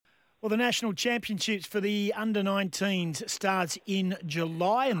Well, the National Championships for the Under-19s starts in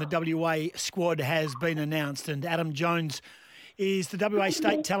July and the WA squad has been announced, and Adam Jones is the WA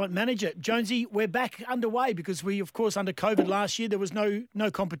State Talent Manager. Jonesy, we're back underway because we, of course, under COVID last year, there was no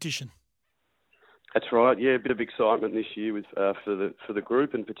competition. That's right. Yeah, a bit of excitement this year with for the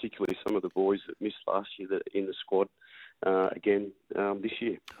group, and particularly some of the boys that missed last year that are in the squad again this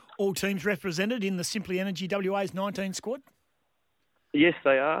year. All teams represented in the Simply Energy WA's 19 squad? Yes,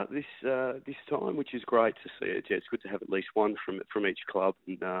 they are this time, which is great to see. It's good to have at least one from each club,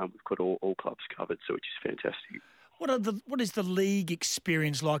 and we've got all clubs covered, so which is fantastic. What is the league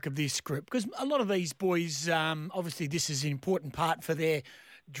experience like of this group? Because a lot of these boys, obviously, this is an important part for their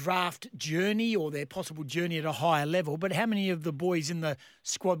draft journey or their possible journey at a higher level. But how many of the boys in the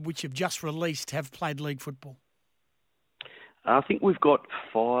squad which have just released have played league football? I think we've got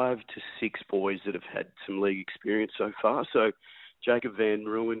 5 to 6 boys that have had some league experience so far. So Jacob Van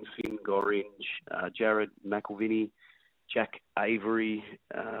Ruin, Finn Gorringe, Jared McElvinny, Jack Avery,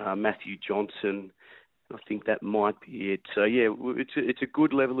 Matthew Johnson. I think that might be it. So, yeah, it's a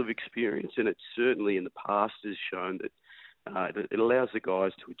good level of experience, and it certainly in the past has shown that it allows the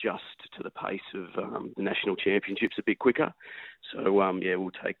guys to adjust to the pace of the national championships a bit quicker. So,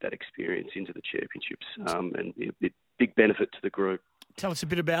 we'll take that experience into the championships and be a big benefit to the group. Tell us a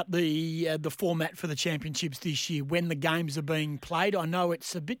bit about the format for the championships this year, when the games are being played. I know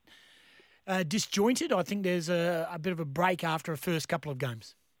it's a bit disjointed. I think there's a bit of a break after a first couple of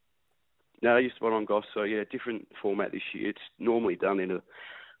games. No, you're spot on, Goss. So, yeah, different format this year. It's normally done in a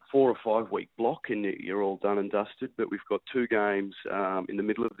 4 or 5 week block, and you're all done and dusted. But we've got 2 games in the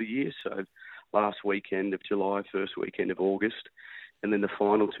middle of the year. So last weekend of July, first weekend of August. And then the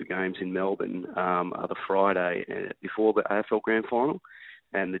final 2 games in Melbourne are the Friday before the AFL Grand Final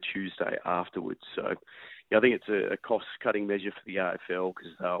and the Tuesday afterwards. So, yeah, I think it's a cost-cutting measure for the AFL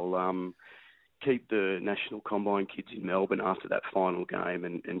because they'll keep the National Combine kids in Melbourne after that final game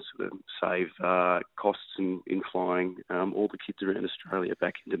and sort of save costs in flying all the kids around Australia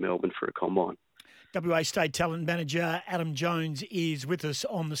back into Melbourne for a Combine. WA State Talent Manager Adam Jones is with us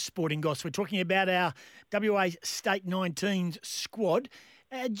on the Sporting Goss. We're talking about our WA State 19s squad.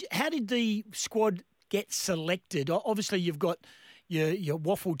 How did the squad get selected? Obviously, you've got your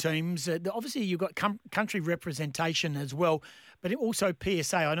waffle teams. Obviously, you've got country representation as well, but also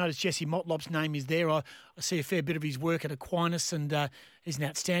PSA. I noticed Jesse Motlop's name is there. I see a fair bit of his work at Aquinas, and he's an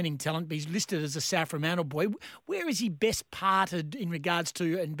outstanding talent, but he's listed as a South Fremantle boy. Where is he best parted in regards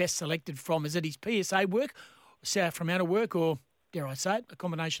to and best selected from? Is it his PSA work, South Fremantle work, or, dare I say it, a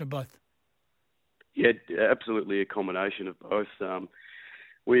combination of both? Yeah, absolutely a combination of both.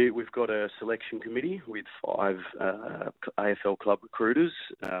 We've got a selection committee with 5 AFL club recruiters,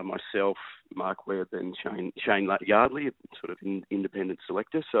 myself, Mark Webb and Shane Yardley, sort of an independent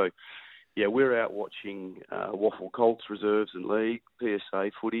selector. So, yeah, we're out watching Waffle Colts reserves and league, PSA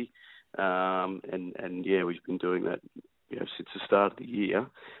footy, and yeah, we've been doing that since the start of the year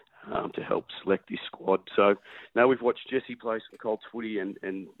to help select this squad. So now we've watched Jesse play some Colts footy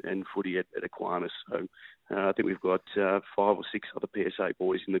and footy at Aquinas. So I think we've got 5 or 6 other PSA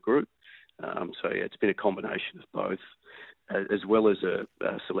boys in the group. So yeah, it's been a combination of both, as well as a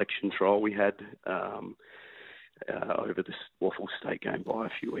selection trial we had over this Waffle State game by a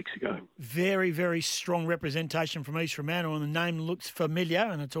few weeks ago. Very, very strong representation from East Fremantle, and the name looks familiar,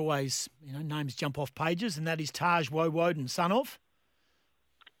 and it's always, names jump off pages, and that is Taj Woden, son of?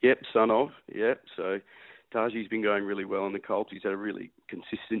 Yep, son of, yep. So Taji's been going really well in the Colts. He's had a really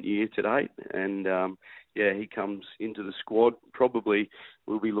consistent year to date, and he comes into the squad. Probably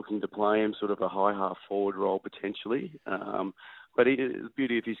we'll be looking to play him sort of a high half forward role potentially. But the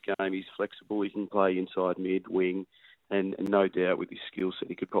beauty of his game, he's flexible. He can play inside mid, wing, and no doubt with his skill set,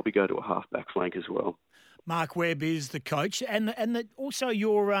 he could probably go to a half-back flank as well. Mark Webb is the coach, and also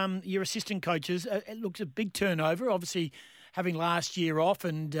your assistant coaches. It looks a big turnover, obviously having last year off,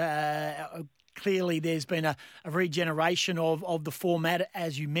 and clearly there's been a regeneration of the format,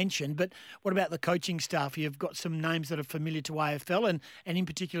 as you mentioned. But what about the coaching staff? You've got some names that are familiar to AFL and in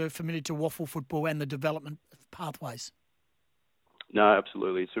particular familiar to waffle football and the development pathways. No,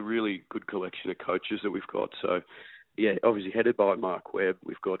 absolutely. It's a really good collection of coaches that we've got. So, yeah, obviously headed by Mark Webb.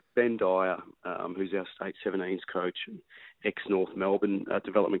 We've got Ben Dyer, who's our State 17s coach and ex-North Melbourne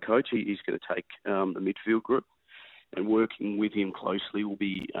development coach. He's going to take the midfield group. And working with him closely will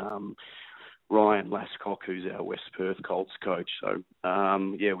be Ryan Lascock, who's our West Perth Colts coach. So,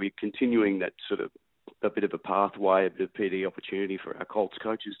 we're continuing that sort of a bit of a pathway, a bit of PD opportunity for our Colts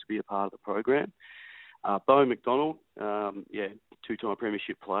coaches to be a part of the program. Bo McDonald, 2-time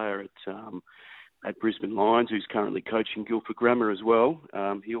premiership player at at Brisbane Lions, who's currently coaching Guildford Grammar as well.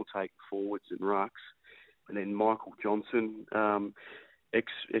 He'll take forwards and rucks. And then Michael Johnson,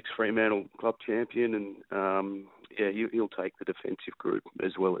 ex-Fremantle club champion, and he'll take the defensive group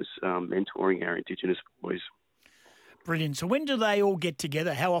as well as mentoring our Indigenous boys. Brilliant. So when do they all get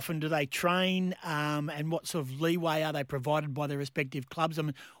together? How often do they train? And what sort of leeway are they provided by their respective clubs? I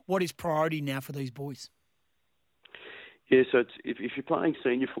mean, what is priority now for these boys? Yeah, so if you're playing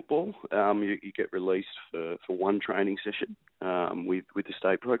senior football, you get released for one training session with the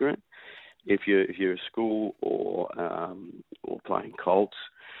state program. If you're a school or playing Colts,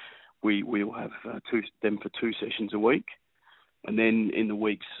 we'll have them for 2 sessions a week, and then in the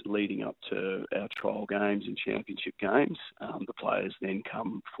weeks leading up to our trial games and championship games, the players then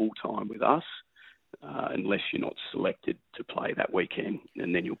come full time with us, unless you're not selected to play that weekend,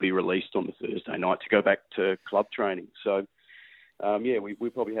 and then you'll be released on the Thursday night to go back to club training. So, we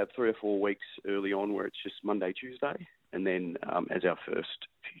probably have 3 or 4 weeks early on where it's just Monday, Tuesday, and then as our first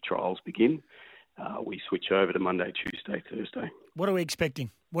few trials begin, we switch over to Monday, Tuesday, Thursday. What are we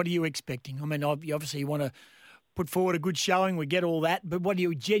expecting? What are you expecting? I mean, obviously you want to put forward a good showing. We get all that, but what are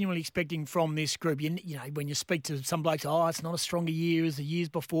you genuinely expecting from this group? You know, when you speak to some blokes, it's not a stronger year as the years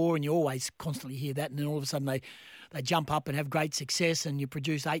before, and you always constantly hear that, and then all of a sudden they jump up and have great success, and you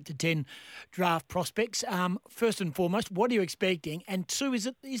produce 8 to 10 draft prospects. First and foremost, what are you expecting? And two, is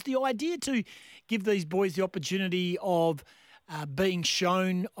the idea to give these boys the opportunity of being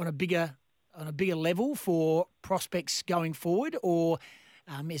shown on a bigger level for prospects going forward, or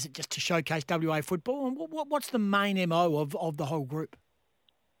is it just to showcase WA football? And what's the main MO of the whole group?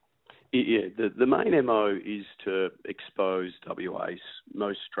 Yeah, the main MO is to expose WA's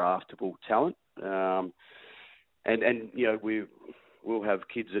most draftable talent. And we'll have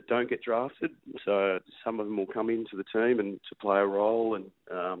kids that don't get drafted, so some of them will come into the team and to play a role and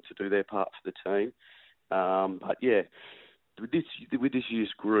to do their part for the team. With this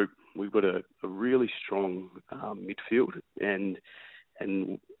year's group, we've got a really strong midfield and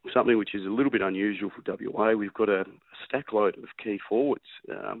something which is a little bit unusual for WA. We've got a stack load of key forwards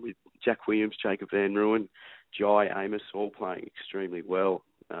with Jack Williams, Jacob Van Rooyen, Jai Amos all playing extremely well.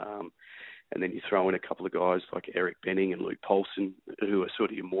 And then you throw in a couple of guys like Eric Benning and Luke Paulson, who are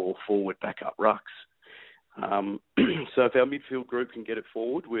sort of your more forward backup rucks. So if our midfield group can get it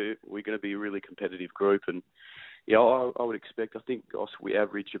forward, we're going to be a really competitive group. And I would expect, I think, Goss, we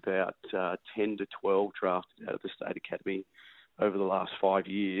average about 10 to 12 drafted out of the State Academy over the last 5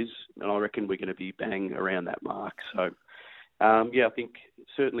 years, and I reckon we're going to be bang around that mark. So, I think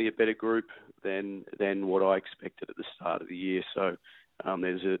certainly a better group than what I expected at the start of the year. So,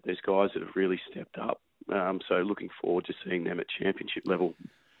 there's guys that have really stepped up. So, looking forward to seeing them at championship level.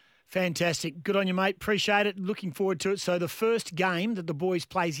 Fantastic. Good on you, mate. Appreciate it. Looking forward to it. So the first game that the boys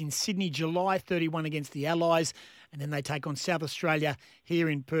plays in Sydney, July 31 against the Allies, and then they take on South Australia here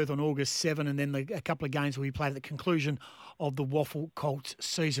in Perth on August 7, and then a couple of games will be played at the conclusion of the Waffle Colts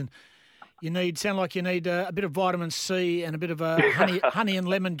season. Sound like you need a bit of vitamin C and a bit of a honey and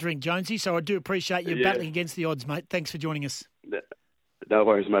lemon drink, Jonesy. So I do appreciate you battling against the odds, mate. Thanks for joining us. No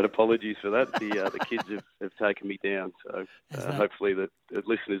worries, mate. Apologies for that. The kids have taken me down, so hopefully the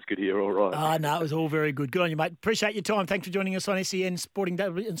listeners could hear all right. No, it was all very good. Good on you, mate. Appreciate your time. Thanks for joining us on SEN Sporting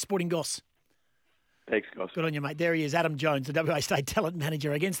and Sporting Goss. Thanks, Goss. Good on you, mate. There he is, Adam Jones, the WA State Talent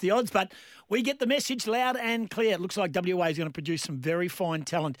Manager against the odds. But we get the message loud and clear. It looks like WA is going to produce some very fine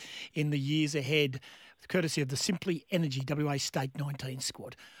talent in the years ahead, courtesy of the Simply Energy WA State 19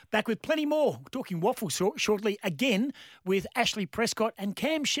 squad. Back with plenty more. Talking waffle shortly again with Ashley Prescott and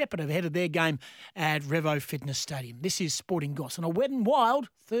Cam Shepherd ahead of their game at Revo Fitness Stadium. This is Sporting Goss on a wet and wild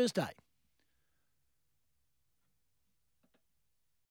Thursday.